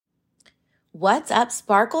What's up,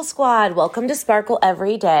 Sparkle Squad? Welcome to Sparkle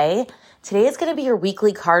Every Day. Today is going to be your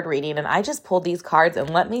weekly card reading, and I just pulled these cards, and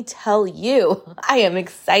let me tell you, I am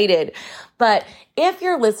excited. But if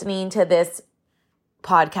you're listening to this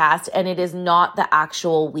podcast and it is not the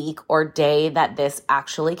actual week or day that this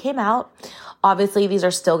actually came out, obviously these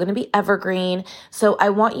are still going to be evergreen. So I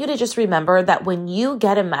want you to just remember that when you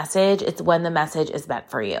get a message, it's when the message is meant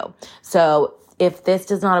for you. So if this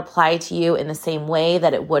does not apply to you in the same way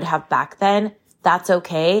that it would have back then, that's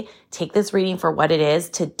okay. Take this reading for what it is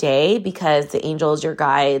today, because the angels, your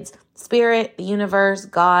guides, spirit, the universe,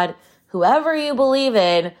 God, whoever you believe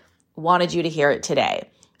in, wanted you to hear it today.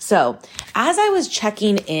 So as I was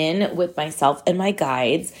checking in with myself and my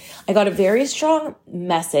guides, I got a very strong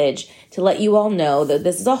message to let you all know that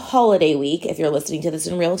this is a holiday week. If you're listening to this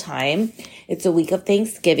in real time, it's a week of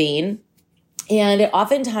Thanksgiving. And it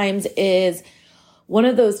oftentimes is one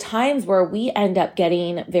of those times where we end up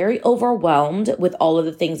getting very overwhelmed with all of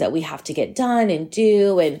the things that we have to get done and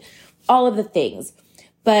do and all of the things.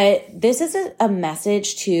 But this is a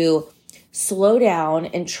message to slow down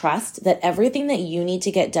and trust that everything that you need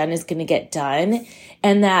to get done is going to get done.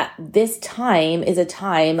 And that this time is a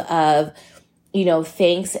time of,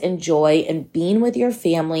 thanks and joy and being with your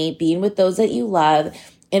family, being with those that you love.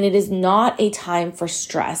 And it is not a time for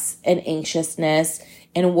stress and anxiousness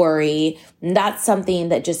and worry. That's something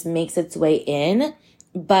that just makes its way in,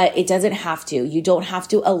 but it doesn't have to. You don't have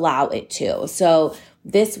to allow it to. So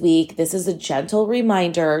this week, this is a gentle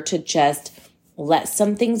reminder to just let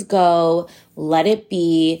some things go, let it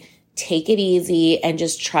be, take it easy, and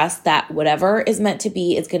just trust that whatever is meant to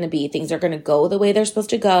be is going to be. Things are going to go the way they're supposed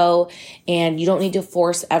to go, and you don't need to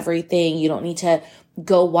force everything. You don't need to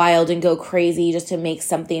go wild and go crazy just to make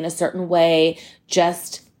something a certain way.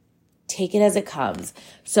 Just take it as it comes.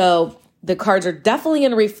 So the cards are definitely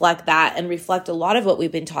going to reflect that and reflect a lot of what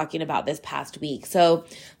we've been talking about this past week. So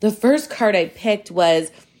the first card I picked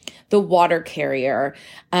was the Water Carrier.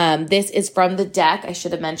 This is from the deck. I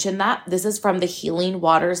should have mentioned that. This is from the Healing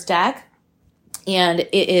Waters deck, and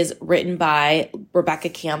it is written by Rebecca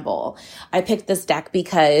Campbell. I picked this deck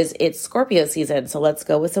because it's Scorpio season, so let's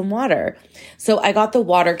go with some water. So I got the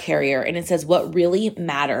Water Carrier, and it says, what really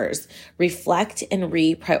matters, reflect and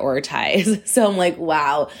reprioritize. So I'm like,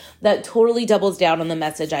 wow, that totally doubles down on the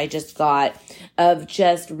message I just got of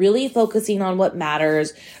just really focusing on what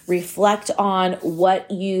matters, reflect on what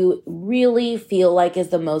you really feel like is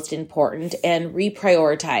the most important, and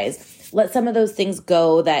reprioritize. Let some of those things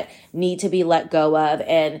go that need to be let go of,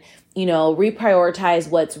 and, reprioritize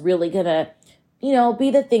what's really going to,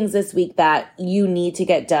 be the things this week that you need to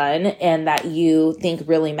get done and that you think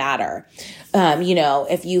really matter.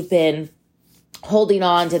 If you've been holding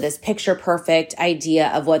on to this picture perfect idea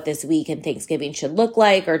of what this week and Thanksgiving should look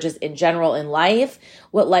like, or just in general in life,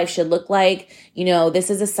 what life should look like, this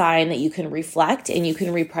is a sign that you can reflect and you can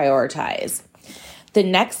reprioritize. The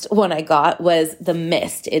next one I got was the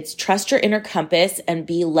Mist. It's trust your inner compass and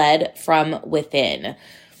be led from within.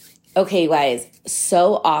 Okay, guys,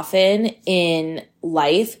 so often in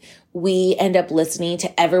life, we end up listening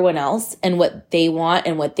to everyone else and what they want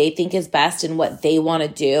and what they think is best and what they want to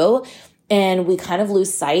do. And we kind of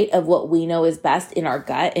lose sight of what we know is best in our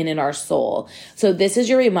gut and in our soul. So this is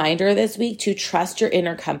your reminder this week to trust your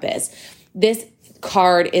inner compass. This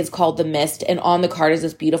card is called the Mist, and on the card is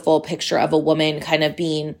this beautiful picture of a woman kind of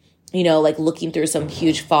being, like looking through some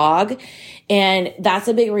huge fog. And that's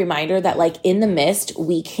a big reminder that like in the mist,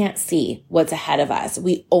 we can't see what's ahead of us.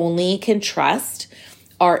 We only can trust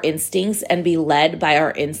our instincts and be led by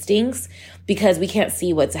our instincts because we can't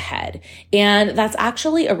see what's ahead. And that's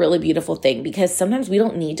actually a really beautiful thing, because sometimes we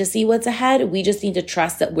don't need to see what's ahead. We just need to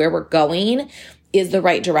trust that where we're going is the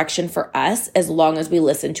right direction for us, as long as we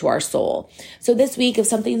listen to our soul. So this week, if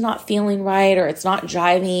something's not feeling right, or it's not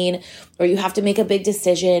jiving, or you have to make a big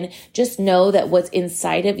decision, just know that what's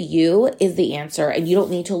inside of you is the answer, and you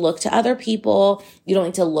don't need to look to other people. You don't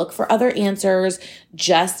need to look for other answers.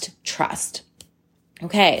 Just trust.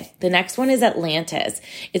 Okay, the next one is Atlantis.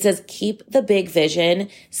 It says, keep the big vision,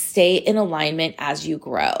 stay in alignment as you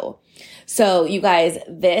grow. So you guys,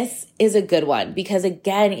 this is a good one, because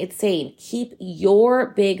again, it's saying keep your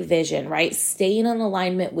big vision, right? Staying in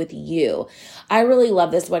alignment with you. I really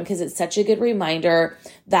love this one because it's such a good reminder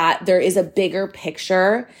that there is a bigger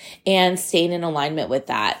picture, and staying in alignment with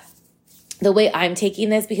that. The way I'm taking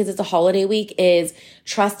this, because it's a holiday week, is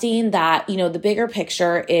trusting that, the bigger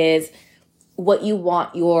picture is what you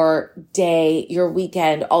want your day, your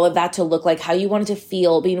weekend, all of that to look like, how you want it to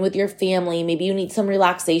feel, being with your family. Maybe you need some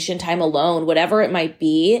relaxation time alone, whatever it might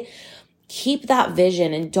be. keep that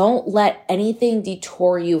vision and don't let anything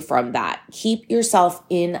detour you from that. Keep yourself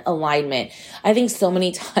in alignment. I think so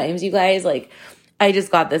many times, you guys, like, I just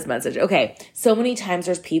got this message. Okay. So many times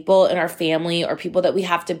there's people in our family or people that we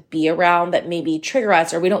have to be around that maybe trigger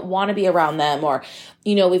us, or we don't want to be around them, or,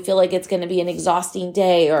 we feel like it's going to be an exhausting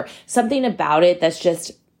day or something about it that's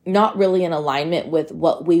just not really in alignment with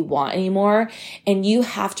what we want anymore. And you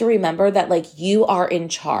have to remember that, like, you are in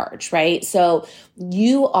charge, right? So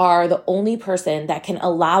you are the only person that can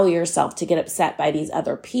allow yourself to get upset by these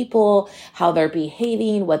other people, how they're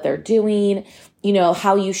behaving, what they're doing,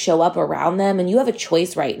 how you show up around them. And you have a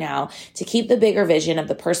choice right now to keep the bigger vision of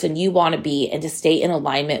the person you want to be and to stay in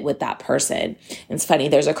alignment with that person. And it's funny,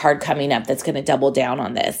 there's a card coming up that's going to double down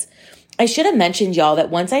on this. I should have mentioned, y'all, that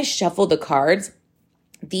once I shuffled the cards,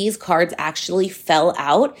 these cards actually fell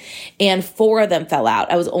out, and 4 of them fell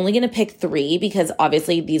out. I was only going to pick 3 because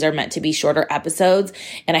obviously these are meant to be shorter episodes.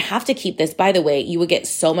 And I have to keep this, by the way, you would get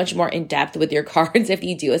so much more in depth with your cards if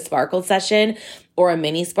you do a sparkle session or a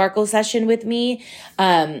mini sparkle session with me.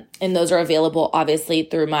 And those are available obviously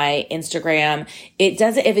through my Instagram.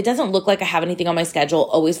 If it doesn't look like I have anything on my schedule,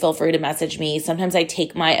 always feel free to message me. Sometimes I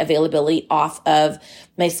take my availability off of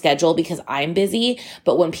my schedule because I'm busy,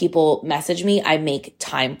 but when people message me, I make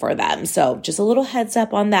time for them. So just a little heads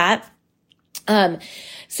up on that.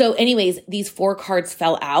 So anyways, these 4 cards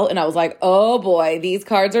fell out and I was like, oh boy, these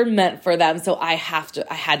cards are meant for them. So I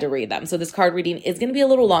had to read them. So this card reading is going to be a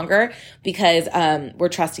little longer because, we're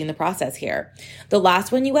trusting the process here. The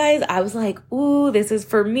last one, you guys, I was like, ooh, this is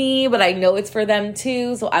for me, but I know it's for them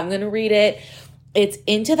too. So I'm going to read it. It's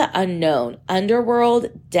Into the Unknown,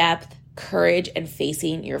 Underworld, Depth, Courage, and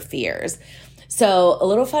Facing Your Fears. So a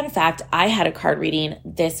little fun fact, I had a card reading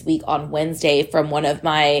this week on Wednesday from one of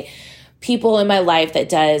my people in my life that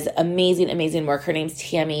does amazing, amazing work. Her name's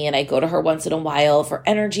Tammy, and I go to her once in a while for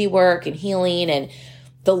energy work and healing. And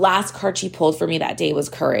the last card she pulled for me that day was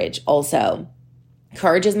Courage also.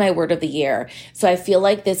 Courage is my word of the year. So I feel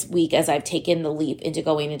like this week, as I've taken the leap into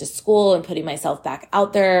going into school and putting myself back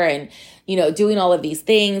out there and, doing all of these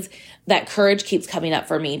things, that courage keeps coming up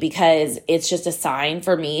for me because it's just a sign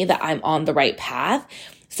for me that I'm on the right path.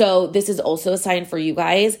 So this is also a sign for you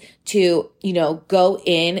guys to, go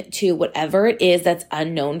into whatever it is that's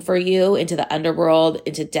unknown for you, into the underworld,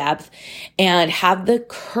 into depth, and have the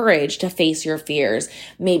courage to face your fears.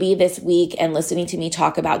 Maybe this week and listening to me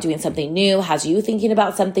talk about doing something new has you thinking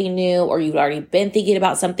about something new, or you've already been thinking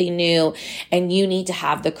about something new and you need to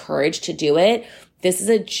have the courage to do it. This is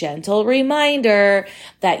a gentle reminder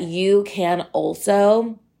that you can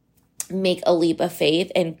also make a leap of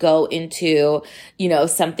faith and go into,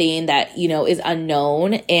 something that, is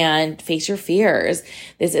unknown and face your fears.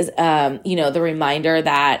 This is, the reminder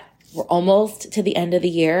that we're almost to the end of the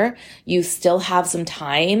year. You still have some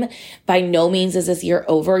time. By no means is this year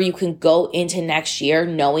over. You can go into next year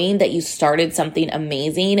knowing that you started something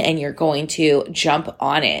amazing and you're going to jump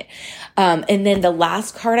on it. And then the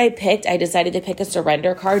last card I picked, I decided to pick a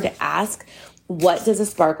surrender card to ask, what does a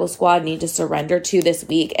Sparkle Squad need to surrender to this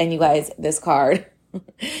week? And you guys, this card,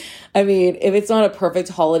 I mean, if it's not a perfect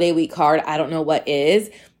holiday week card, I don't know what is.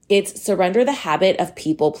 It's surrender the habit of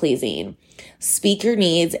people pleasing. Speak your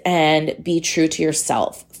needs and be true to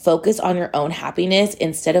yourself. Focus on your own happiness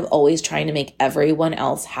instead of always trying to make everyone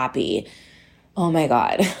else happy. Oh my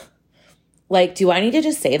God. Like, do I need to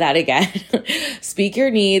just say that again? Speak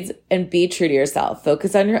your needs and be true to yourself.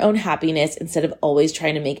 Focus on your own happiness instead of always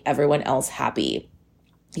trying to make everyone else happy.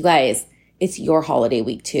 You guys, it's your holiday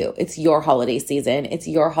week too. It's your holiday season. It's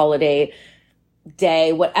your holiday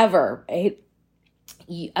day, whatever, right?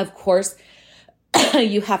 Of course,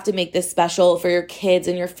 you have to make this special for your kids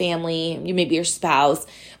and your family, maybe your spouse,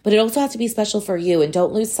 but it also has to be special for you. And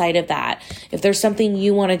don't lose sight of that. If there's something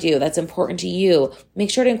you want to do that's important to you, make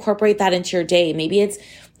sure to incorporate that into your day. Maybe it's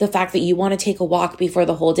the fact that you want to take a walk before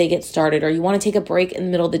the whole day gets started, or you want to take a break in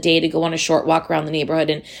the middle of the day to go on a short walk around the neighborhood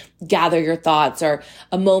and gather your thoughts, or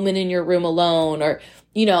a moment in your room alone, or,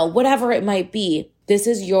 whatever it might be. This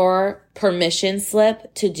is your permission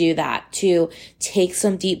slip to do that, to take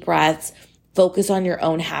some deep breaths, focus on your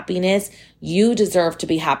own happiness. You deserve to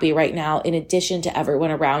be happy right now in addition to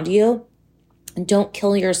everyone around you. And don't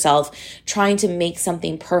kill yourself trying to make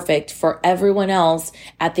something perfect for everyone else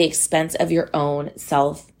at the expense of your own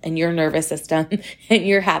self and your nervous system and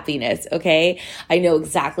your happiness, okay? I know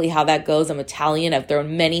exactly how that goes. I'm Italian. I've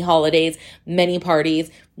thrown many holidays, many parties.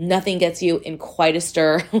 Nothing gets you in quite a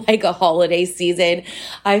stir like a holiday season.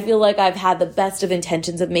 I feel like I've had the best of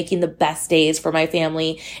intentions of making the best days for my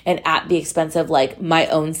family and at the expense of like my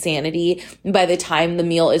own sanity. By the time the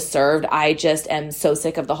meal is served, I just am so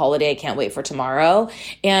sick of the holiday. I can't wait for tomorrow.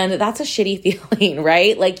 And that's a shitty feeling,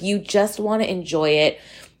 right? Like you just want to enjoy it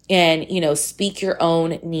and, speak your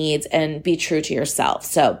own needs and be true to yourself.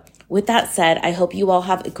 So with that said, I hope you all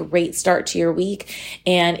have a great start to your week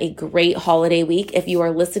and a great holiday week. If you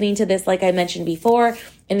are listening to this, like I mentioned before,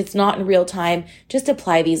 and it's not in real time, just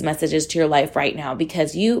apply these messages to your life right now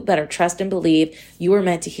because you better trust and believe you were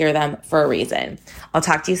meant to hear them for a reason. I'll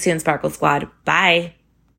talk to you soon, Sparkle Squad. Bye.